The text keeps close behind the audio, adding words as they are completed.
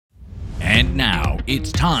And now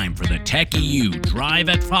it's time for the Tech EU Drive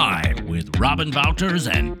at 5 with Robin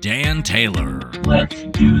Wouters and Dan Taylor. Let's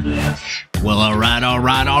do this. Well, all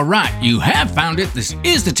right. You have found it. This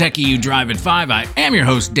is the Tech EU Drive at 5. I am your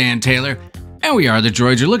host, Dan Taylor, and we are the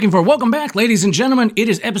droids you're looking for. Welcome back, ladies and gentlemen. It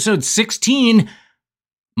is episode 16.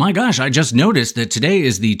 My gosh, I just noticed that today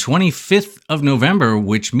is the 25th of November,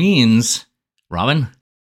 which means, Robin?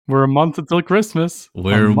 We're a month until Christmas.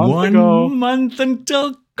 We're one month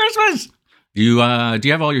until Christmas. Do you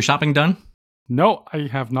have all your shopping done? No, I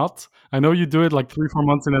have not. I know you do it like 3-4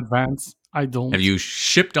 months in advance. I don't. Have you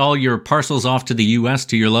shipped all your parcels off to the U.S.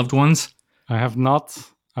 to your loved ones? I have not.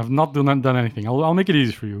 I've not done anything. I'll make it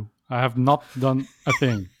easy for you. I have not done a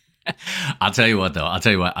thing. I'll tell you what, though.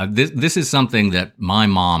 This is something that my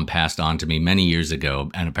mom passed on to me many years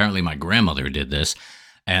ago, and apparently my grandmother did this.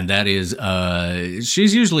 And that is,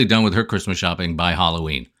 she's usually done with her Christmas shopping by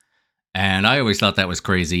Halloween. And I always thought that was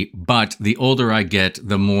crazy. But the older I get,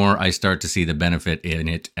 the more I start to see the benefit in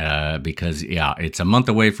it. Because, it's a month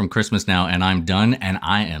away from Christmas now, and I'm done. And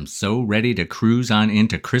I am so ready to cruise on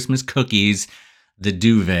into Christmas cookies, the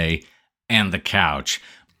duvet, and the couch.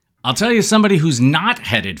 I'll tell you somebody who's not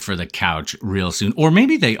headed for the couch real soon. Or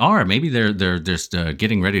maybe they are. Maybe they're just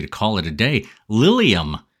getting ready to call it a day.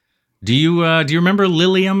 Lilium. Do you remember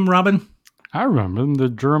Lilium, Robin? I remember the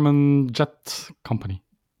German jet company.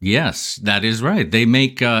 Yes, that is right. They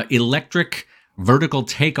make electric vertical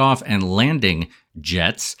takeoff and landing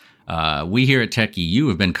jets. We here at Tech EU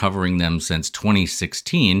have been covering them since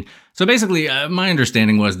 2016. So basically, my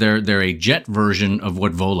understanding was they're a jet version of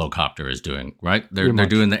what Volocopter is doing, right? They're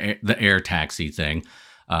doing the air taxi thing.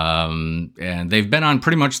 And they've been on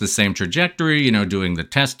pretty much the same trajectory, doing the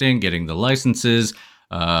testing, getting the licenses.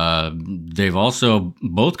 They've also,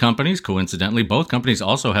 both companies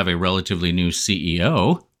also have a relatively new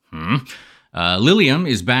CEO. Lilium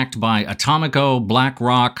is backed by Atomico,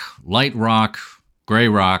 BlackRock, Light Rock, Gray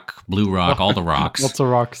Rock, Blue Rock, all the rocks. Lots of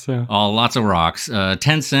rocks, yeah. Lots of rocks.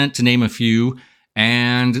 Tencent, to name a few.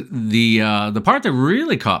 And the part that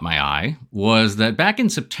really caught my eye was that back in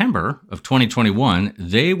September of 2021,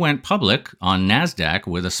 they went public on NASDAQ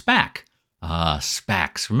with a SPAC.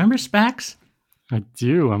 SPACs. Remember SPACs? I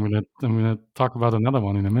do. I'm gonna talk about another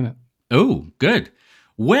one in a minute. Oh, good.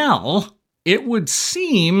 Well, it would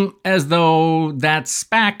seem as though that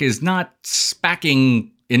SPAC is not SPACing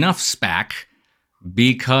enough SPAC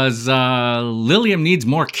because Lilium needs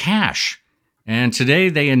more cash. And today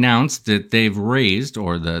they announced that they've raised,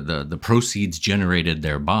 or the proceeds generated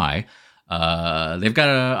thereby, they've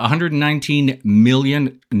got 119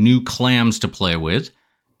 million new clams to play with.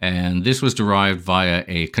 And this was derived via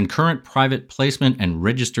a concurrent private placement and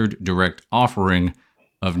registered direct offering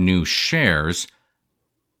of new shares.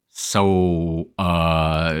 So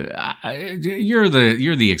you're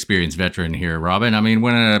the experienced veteran here, Robin. I mean,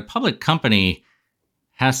 when a public company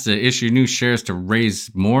has to issue new shares to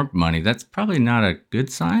raise more money, that's probably not a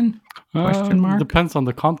good sign? Question mark? Depends on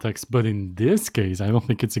the context, but in this case, I don't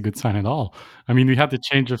think it's a good sign at all. I mean, we had the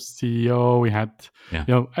change of CEO, we had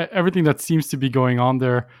everything that seems to be going on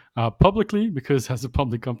there publicly, because as a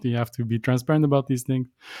public company, you have to be transparent about these things.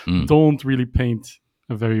 Don't really paint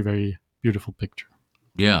a very, very beautiful picture.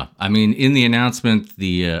 Yeah, I mean, in the announcement,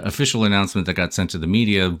 the official announcement that got sent to the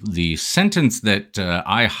media, the sentence that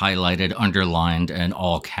I highlighted, underlined, and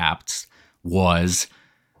all caps was,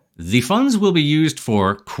 the funds will be used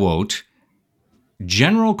for, quote,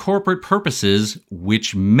 general corporate purposes,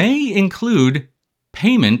 which may include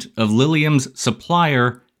payment of Lilium's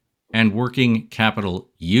supplier and working capital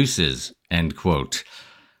uses, end quote.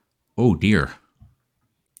 Oh, dear.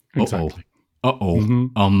 Exactly.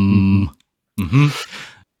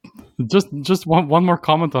 Just one more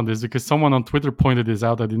comment on this, because someone on Twitter pointed this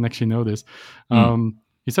out. I didn't actually know this.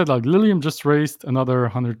 He said, Lilium just raised another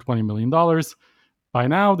 $120 million. By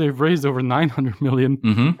now, they've raised over $900 million,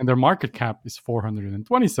 and their market cap is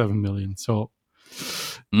 $427 million. So,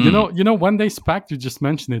 you know, when they SPAC'd, you just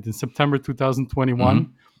mentioned it, in September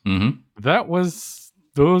 2021, those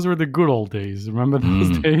were the good old days. Remember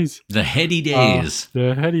those days? The heady days.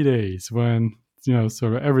 The heady days when,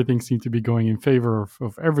 sort of everything seemed to be going in favor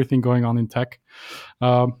of everything going on in tech.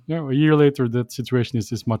 A year later, that situation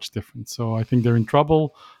is much different. So I think they're in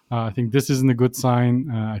trouble. I think this isn't a good sign.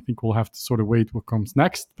 I think we'll have to sort of wait what comes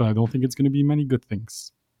next, but I don't think it's going to be many good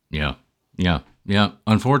things. Yeah.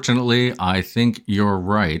 Unfortunately, I think you're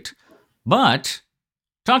right. But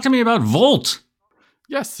talk to me about Volt.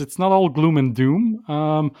 Yes, it's not all gloom and doom.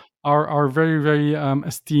 Our very, very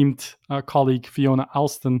esteemed colleague Fiona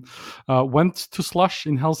Alston went to Slush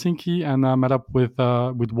in Helsinki and met up with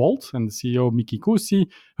Volt and the CEO Miki Kuusi,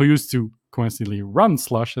 who used to coincidentally runs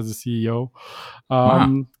Slush as a CEO,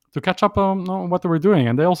 Wow. to catch up on what they were doing.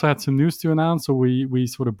 And they also had some news to announce, so we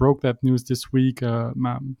sort of broke that news this week. I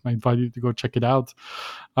invite you to go check it out.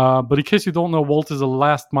 But in case you don't know, Wolt is a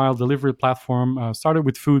last mile delivery platform. Started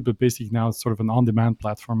with food, but basically now it's sort of an on-demand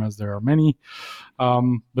platform, as there are many.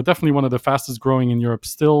 But definitely one of the fastest growing in Europe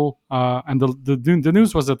still. And the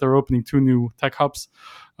news was that they're opening 2 new tech hubs.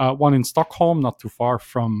 One in Stockholm, not too far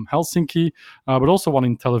from Helsinki, but also one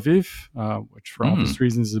in Tel Aviv, which for obvious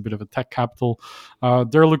reasons is a bit of a tech capital.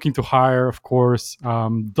 They're looking to hire, of course,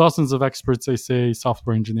 dozens of experts, they say,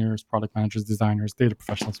 software engineers, product managers, designers, data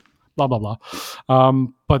professionals, blah, blah, blah.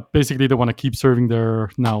 But basically, they want to keep serving their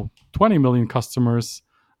now 20 million customers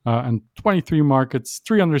and 23 markets,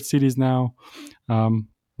 300 cities now.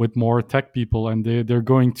 With more tech people, and they're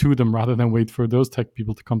going to them rather than wait for those tech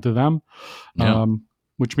people to come to them. Yeah.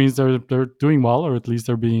 Which means they're doing well, or at least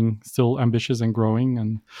they're being still ambitious and growing.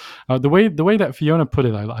 And the way that Fiona put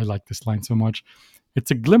it, I like this line so much.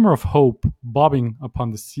 It's a glimmer of hope bobbing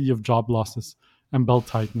upon the sea of job losses and belt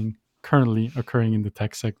tightening currently occurring in the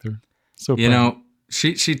tech sector. So you know,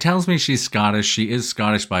 she tells me she's Scottish. She is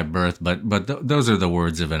Scottish by birth, but those are the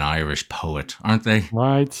words of an Irish poet, aren't they?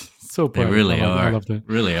 Right. So they poetic. really are. I loved it.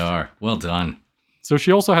 Really are. Well done. So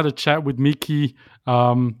she also had a chat with Miki.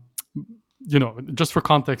 Just for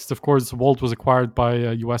context, of course, Wolt was acquired by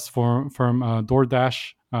a U.S. firm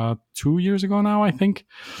DoorDash 2 years ago now, I think.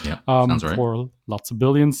 Yeah, sounds right. For lots of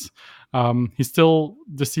billions. He's still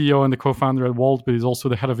the CEO and the co-founder at Wolt, but he's also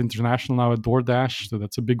the head of international now at DoorDash, so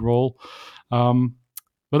that's a big role.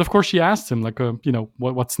 But of course, she asked him,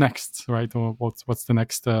 what's next, right? Or what's the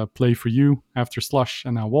next play for you after Slush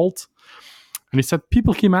and now Wolt? And he said,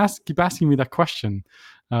 people keep asking me that question.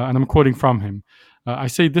 And I'm quoting from him. I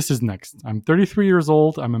say, this is next. I'm 33 years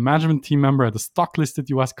old. I'm a management team member at a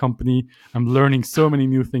stock-listed US company. I'm learning so many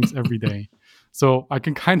new things every day. So I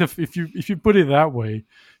can kind of, if you put it that way,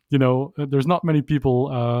 there's not many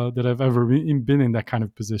people that have ever been in that kind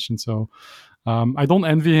of position. So I don't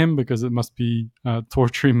envy him because it must be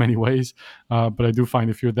torture in many ways. But I do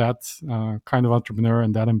find if you're that kind of entrepreneur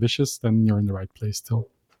and that ambitious, then you're in the right place still.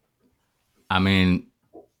 I mean,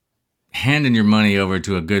 handing your money over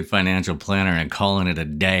to a good financial planner and calling it a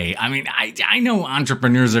day. I mean, I know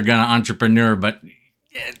entrepreneurs are going to entrepreneur, but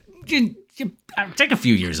you take a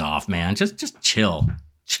few years off, man. Just chill.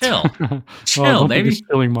 Chill, well, baby.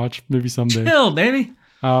 Chilling much. Maybe someday. Chill, baby.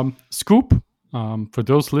 Scoop. For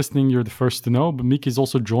those listening, you're the first to know, but Miki is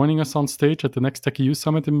also joining us on stage at the next TechEU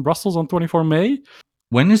Summit in Brussels on 24 May.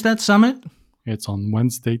 When is that summit? It's on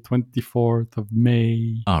Wednesday, 24th of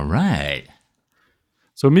May. All right.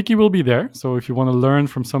 So Miki will be there. So if you want to learn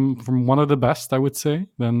from one of the best, I would say,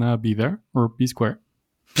 then be there or be square.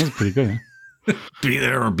 That's pretty good. Huh? Be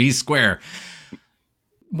there or be square.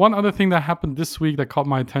 One other thing that happened this week that caught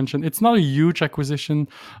my attention, it's not a huge acquisition,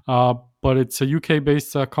 but it's a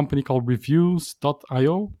UK-based company called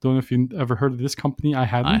Reviews.io. Don't know if you've ever heard of this company. I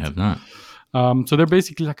hadn't. I have not. So they're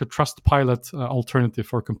basically like a Trustpilot alternative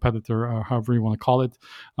or competitor, however you want to call it.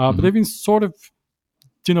 But they've been sort of,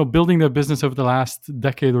 building their business over the last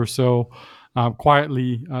decade or so,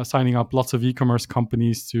 quietly signing up lots of e-commerce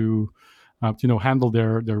companies to handle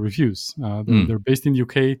their reviews. They're based in the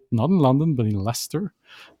UK, not in London, but in Leicester.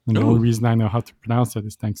 And the only reason I know how to pronounce that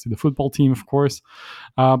is thanks to the football team, of course.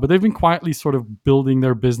 But they've been quietly sort of building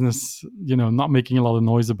their business, not making a lot of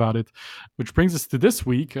noise about it. Which brings us to this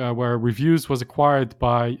week, where Reviews was acquired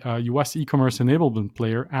by US e-commerce enablement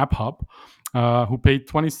player AppHub, who paid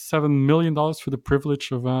 $27 million for the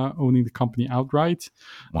privilege of owning the company outright.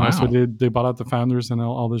 Wow. So they bought out the founders and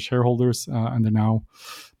all the shareholders, and they're now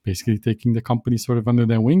basically taking the company sort of under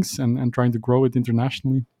their wings and trying to grow it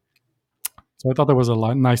internationally. So I thought that was a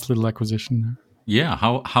nice little acquisition there. Yeah.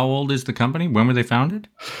 How old is the company? When were they founded?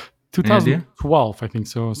 2012, I think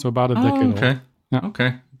so. So about a decade okay. old. Yeah.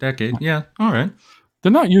 Okay. Decade. Yeah. All right.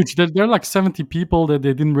 They're not huge. They're like 70 people that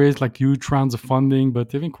they didn't raise like huge rounds of funding, but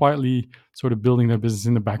they've been quietly sort of building their business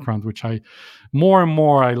in the background, which more and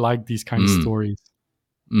more I like these kind of stories.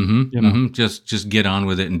 Just get on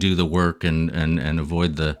with it and do the work and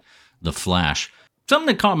avoid the flash. Something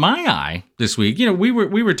that caught my eye this week, we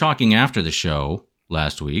were talking after the show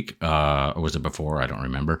last week, or was it before? I don't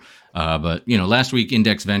remember. But last week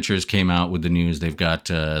Index Ventures came out with the news. They've got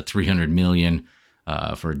 $300 million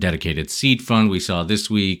for a dedicated seed fund. We saw this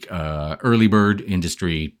week Early Bird,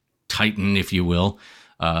 industry titan, if you will.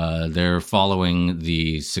 They're following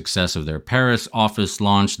the success of their Paris office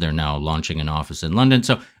launch. They're now launching an office in London.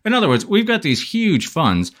 So, in other words, we've got these huge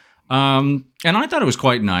funds. And I thought it was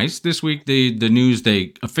quite nice. This week, the news,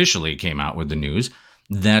 they officially came out with the news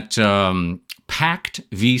that Pact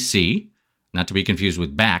VC, not to be confused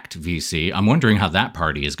with Backed VC. I'm wondering how that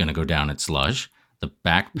party is going to go down at Slush. The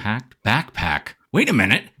Backpack. Wait a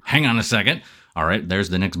minute. Hang on a second. All right, there's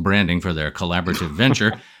the next branding for their collaborative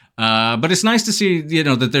venture. But it's nice to see,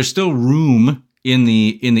 that there's still room in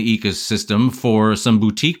the ecosystem for some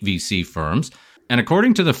boutique VC firms. And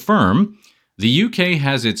according to the firm, the UK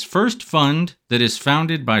has its first fund that is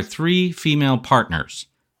founded by 3 female partners.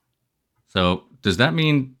 So does that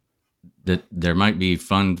mean that there might be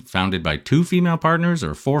fund founded by 2 female partners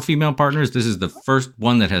or 4 female partners? This is the first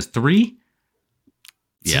one that has 3?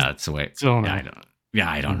 Yeah, that's the way. I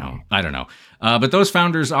don't know. But those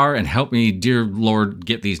founders are, and help me, dear Lord,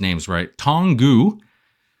 get these names right, Tong Gu,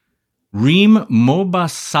 Reem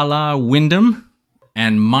Mobasala Wyndham,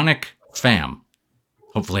 and Monik Pham.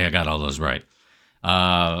 Hopefully I got all those right.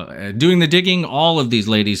 Doing the digging, all of these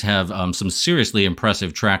ladies have some seriously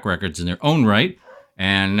impressive track records in their own right,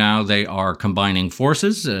 and now they are combining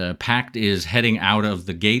forces. Pact is heading out of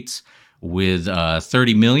the gates with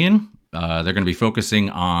 $30 million. They're going to be focusing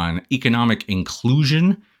on economic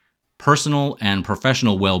inclusion, personal and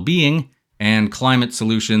professional well-being, and climate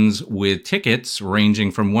solutions with tickets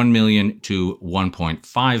ranging from 1 million to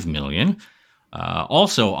 1.5 million.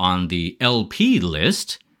 Also on the LP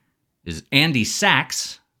list is Andy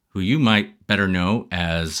Sachs, who you might better know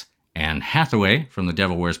as Anne Hathaway from The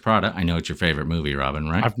Devil Wears Prada. I know it's your favorite movie, Robin,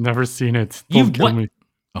 right? I've never seen it. Don't kill me.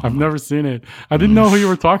 Oh, I've never seen it. I didn't know who you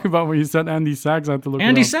were talking about when you said Andy Sachs. I had to look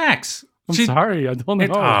Andy it up. They I'm sorry, I don't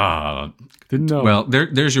know. Didn't know. Well,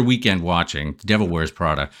 there's your weekend watching. The Devil Wears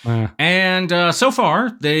Prada. And so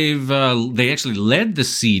far, they actually led the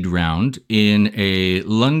seed round in a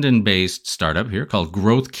London-based startup here called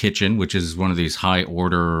Growth Kitchen, which is one of these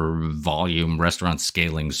high-order volume restaurant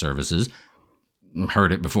scaling services.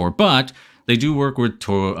 Heard it before, but they do work with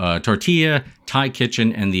Tortilla, Thai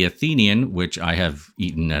Kitchen, and the Athenian, which I have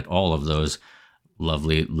eaten at all of those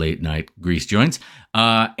lovely late-night grease joints.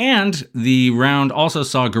 And the round also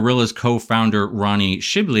saw Gorilla's co-founder Ronnie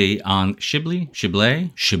Shibley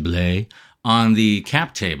on the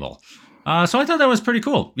cap table. So I thought that was pretty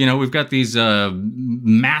cool. We've got these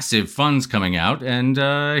massive funds coming out, and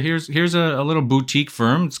here's a little boutique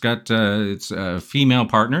firm. It's got its female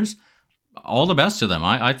partners. All the best to them.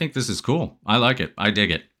 I think this is cool. I like it. I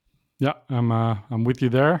dig it. Yeah, I'm with you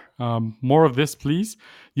there. More of this, please.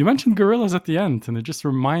 You mentioned gorillas at the end, and it just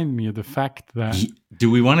reminded me of the fact that... Do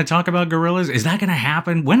we want to talk about gorillas? Is that going to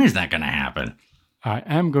happen? When is that going to happen? I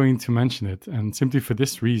am going to mention it, and simply for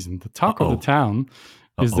this reason. The talk of the town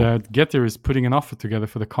is that Getir is putting an offer together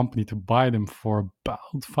for the company to buy them for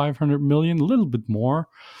about 500 million, a little bit more.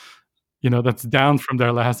 That's down from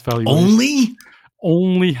their last valuation.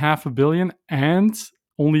 Only $500 million, and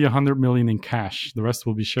only 100 million in cash. The rest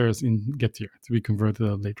will be shares in Getir to be converted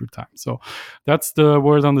at a later time. So that's the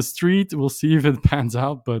word on the street. We'll see if it pans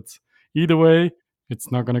out, but either way,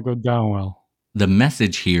 it's not going to go down well. The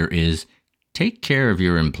message here is take care of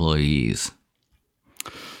your employees.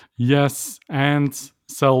 Yes, and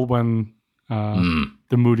sell when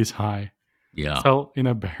the mood is high. Yeah. Sell in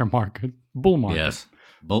a bear market, bull market. Yes.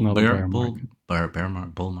 Bull market.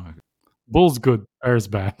 Bull's good, bear's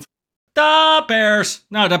bad. The Bears.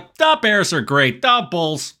 No, the Bears are great. The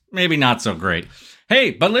Bulls, maybe not so great.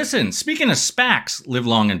 Hey, but listen, speaking of SPACs, live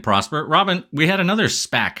long and prosper. Robin, we had another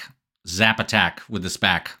SPAC, Zap attack with the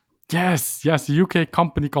SPAC. Yes, a UK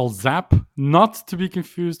company called Zap, not to be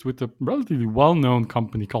confused with a relatively well-known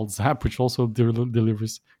company called Zap, which also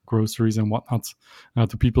delivers groceries and whatnot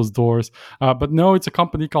to people's doors. But no, it's a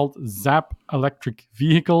company called Zap Electric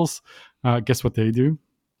Vehicles. Guess what they do?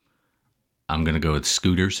 I'm going to go with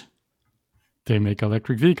scooters. They make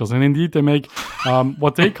electric vehicles. And indeed, they make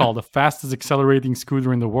what they call the fastest accelerating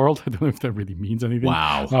scooter in the world. I don't know if that really means anything.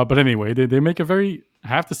 Wow. But anyway, they make a very, I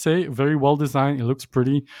have to say, very well designed. It looks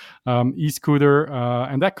pretty. E-scooter.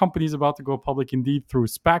 And that company is about to go public indeed through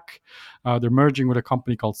SPAC. They're merging with a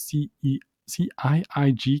company called CIIG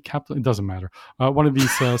Capital. It doesn't matter. One of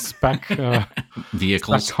these SPAC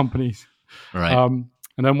vehicles SPAC companies. Right. And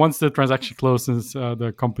then once the transaction closes,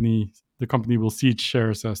 the company will see its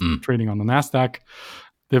shares as trading on the NASDAQ.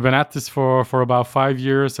 They've been at this for about 5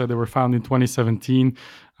 years. They were founded in 2017.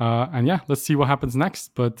 And yeah, let's see what happens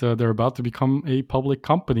next. But they're about to become a public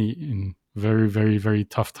company in very, very, very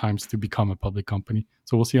tough times to become a public company.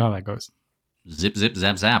 So we'll see how that goes. Zip, zip,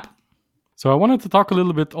 zap, zap. So I wanted to talk a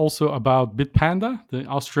little bit also about Bitpanda, the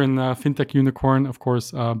Austrian fintech unicorn, of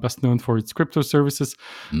course, best known for its crypto services.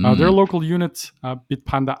 Their local unit,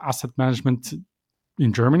 Bitpanda Asset Management,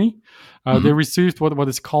 in Germany. They received what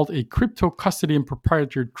is called a crypto custody and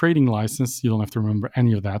proprietary trading license. You don't have to remember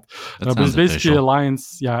any of that. But it's basically a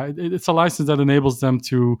license. Yeah, it's a license that enables them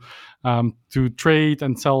to trade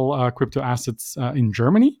and sell crypto assets in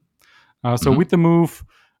Germany. So with the move,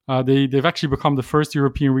 they've actually become the first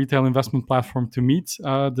European retail investment platform to meet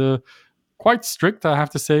the quite strict, I have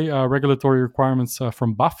to say, regulatory requirements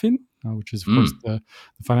from BaFin, which is, of course, the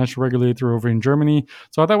financial regulator over in Germany.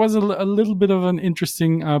 So that was a little bit of an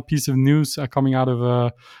interesting piece of news coming out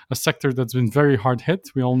of a sector that's been very hard hit.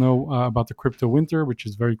 We all know about the crypto winter, which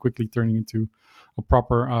is very quickly turning into a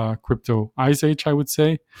proper crypto ice age, I would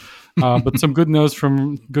say. But some good news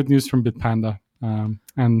from Bitpanda,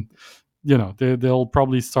 and they'll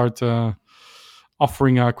probably start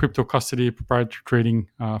offering crypto custody, proprietary trading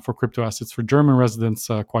for crypto assets for German residents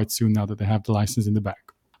quite soon, now that they have the license in the bag.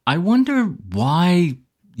 I wonder why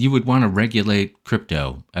you would want to regulate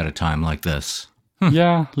crypto at a time like this.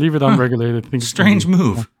 Yeah, leave it unregulated. Strange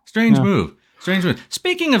move. Strange move.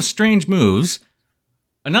 Speaking of strange moves,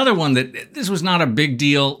 another one that this was not a big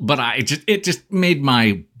deal, but it just made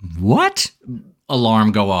my what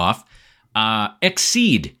alarm go off.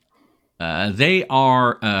 Exceed. They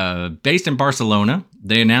are based in Barcelona.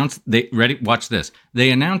 They announced watch this. They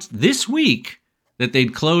announced this week that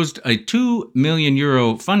they'd closed a €2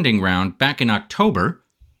 million funding round back in October,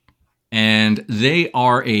 and they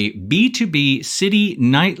are a B2B city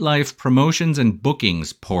nightlife promotions and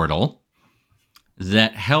bookings portal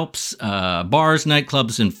that helps bars,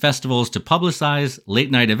 nightclubs, and festivals to publicize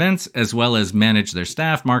late-night events, as well as manage their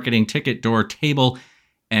staff, marketing, ticket, door, table,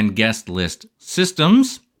 and guest list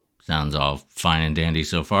systems. Sounds all fine and dandy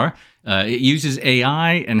so far. It uses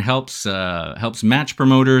AI and helps match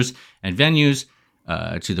promoters and venues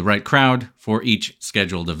to the right crowd for each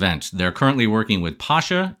scheduled event. They're currently working with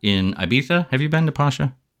Pasha in Ibiza. Have you been to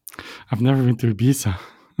Pasha? I've never been to Ibiza.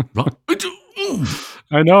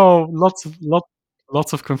 I know,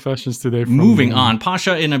 lots of confessions today. Moving on,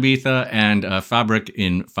 Pasha in Ibiza and Fabric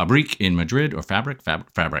in Madrid, or Fabric, I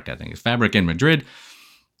think it's Fabric in Madrid.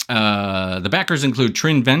 The backers include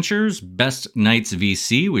Trin Ventures, Best Nights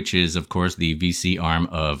VC, which is, of course, the VC arm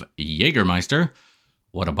of Jägermeister.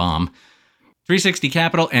 What a bomb. 360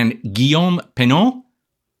 Capital, and Guillaume Penot,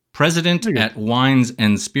 president at wines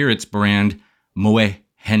and spirits brand Moet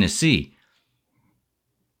Hennessy.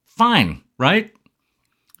 Fine, right?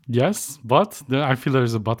 Yes, but I feel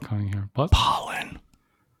there's a but coming here. But pollen.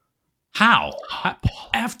 How?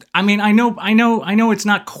 I mean, I know it's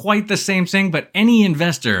not quite the same thing, but any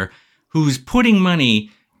investor who's putting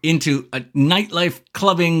money into a nightlife,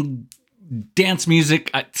 clubbing, dance music,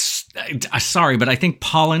 sorry, but I think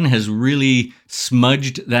pollen has really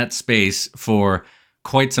smudged that space for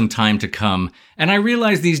quite some time to come. And I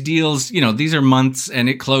realize these deals, these are months, and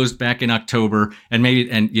it closed back in October, and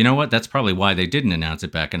you know what? That's probably why they didn't announce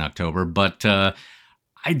it back in October. But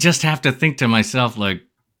I just have to think to myself, like,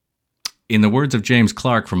 in the words of James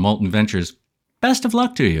Clark from Molten Ventures, best of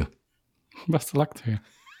luck to you. Best of luck to you.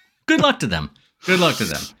 Good luck to them. Good luck to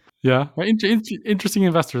them. Yeah, interesting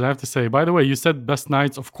investors, I have to say. By the way, you said Best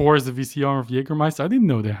Nights, of course, the VC arm of Jägermeister. I didn't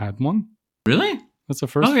know they had one. Really? That's the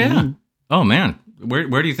first. Oh, yeah. Oh, man.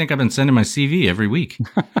 Where do you think I've been sending my CV every week?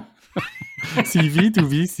 CV to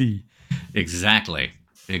VC. Exactly.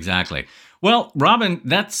 Well, Robin,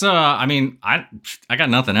 that's, I got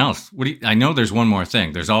nothing else. I know there's one more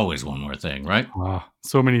thing. There's always one more thing, right?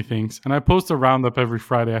 So many things. And I post a roundup every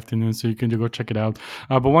Friday afternoon, so you can go check it out.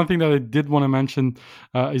 But one thing that I did want to mention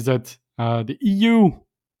is that the EU,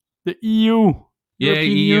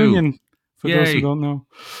 European Union, for those who don't know,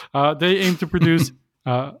 they aim to produce,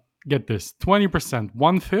 get this, 20%,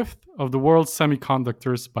 1/5 of the world's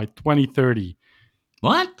semiconductors by 2030.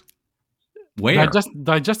 What? Where?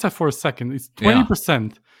 Digest that for a second. It's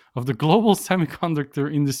 20% of the global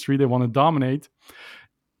semiconductor industry they want to dominate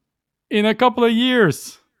in a couple of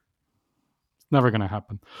years. It's never going to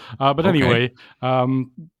happen. But anyway,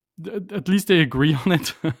 at least they agree on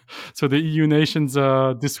it. So the EU nations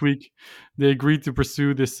this week, they agreed to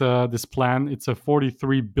pursue this plan. It's a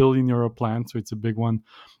 €43 billion plan, so it's a big one.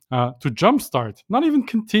 To jumpstart, not even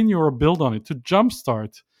continue or build on it, to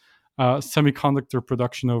jumpstart semiconductor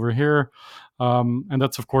production over here. And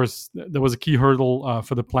that's, of course, there was a key hurdle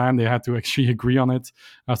for the plan. They had to actually agree on it.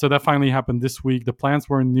 So that finally happened this week. The plans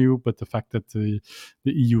weren't new, but the fact that the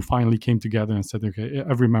EU finally came together and said, okay,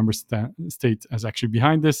 every member state is actually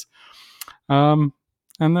behind this. Now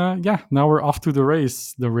we're off to the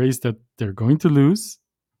race that they're going to lose,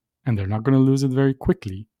 and they're not going to lose it very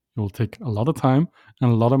quickly. It will take a lot of time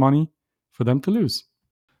and a lot of money for them to lose.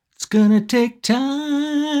 It's gonna take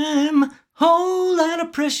time, whole lot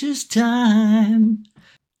of precious time.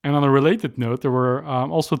 And on a related note, there were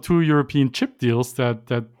also 2 European chip deals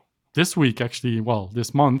that this week, actually, well,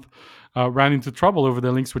 this month, ran into trouble over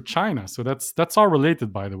their links with China. So that's all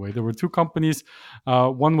related, by the way. There were 2 companies.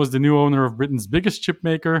 One was the new owner of Britain's biggest chip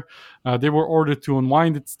maker. They were ordered to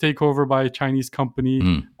unwind its takeover by a Chinese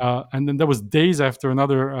company. And then that was days after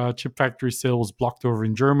another chip factory sale was blocked over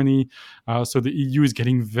in Germany. So the EU is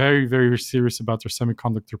getting very, very serious about their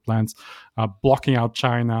semiconductor plans, blocking out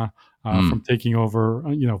China from taking over,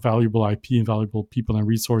 valuable IP and valuable people and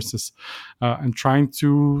resources, and trying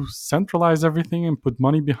to centralize everything and put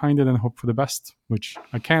money behind it and hope for the best. Which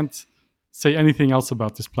I can't say anything else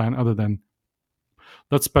about this plan other than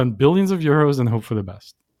let's spend billions of euros and hope for the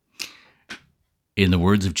best. In the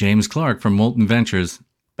words of James Clark from Molten Ventures,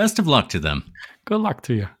 best of luck to them. Good luck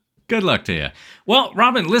to you. Good luck to you. Well,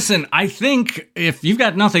 Robin, listen, I think if you've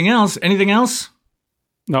got nothing else, anything else?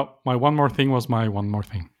 No, my one more thing was my one more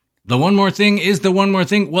thing. The one more thing is the one more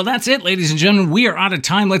thing. Well, that's it, ladies and gentlemen. We are out of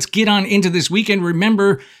time. Let's get on into this weekend.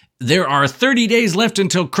 Remember, there are 30 days left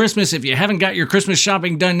until Christmas. If you haven't got your Christmas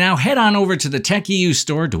shopping done now, head on over to the TechEU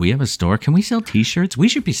store. Do we have a store? Can we sell t-shirts? We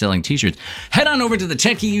should be selling t-shirts. Head on over to the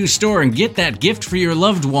TechEU store and get that gift for your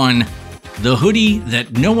loved one, the hoodie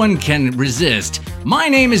that no one can resist. My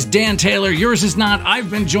name is Dan Taylor. Yours is not.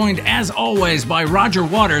 I've been joined, as always, by Roger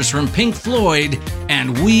Waters from Pink Floyd,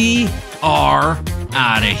 and we are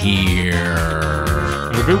out of here.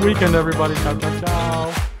 Have a good weekend, everybody. Ciao, ciao,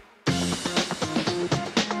 ciao.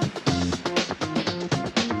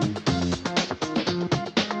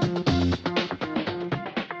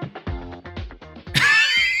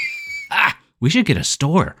 We should get a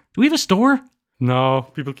store. Do we have a store? No,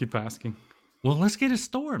 people keep asking. Well, let's get a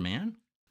store, man.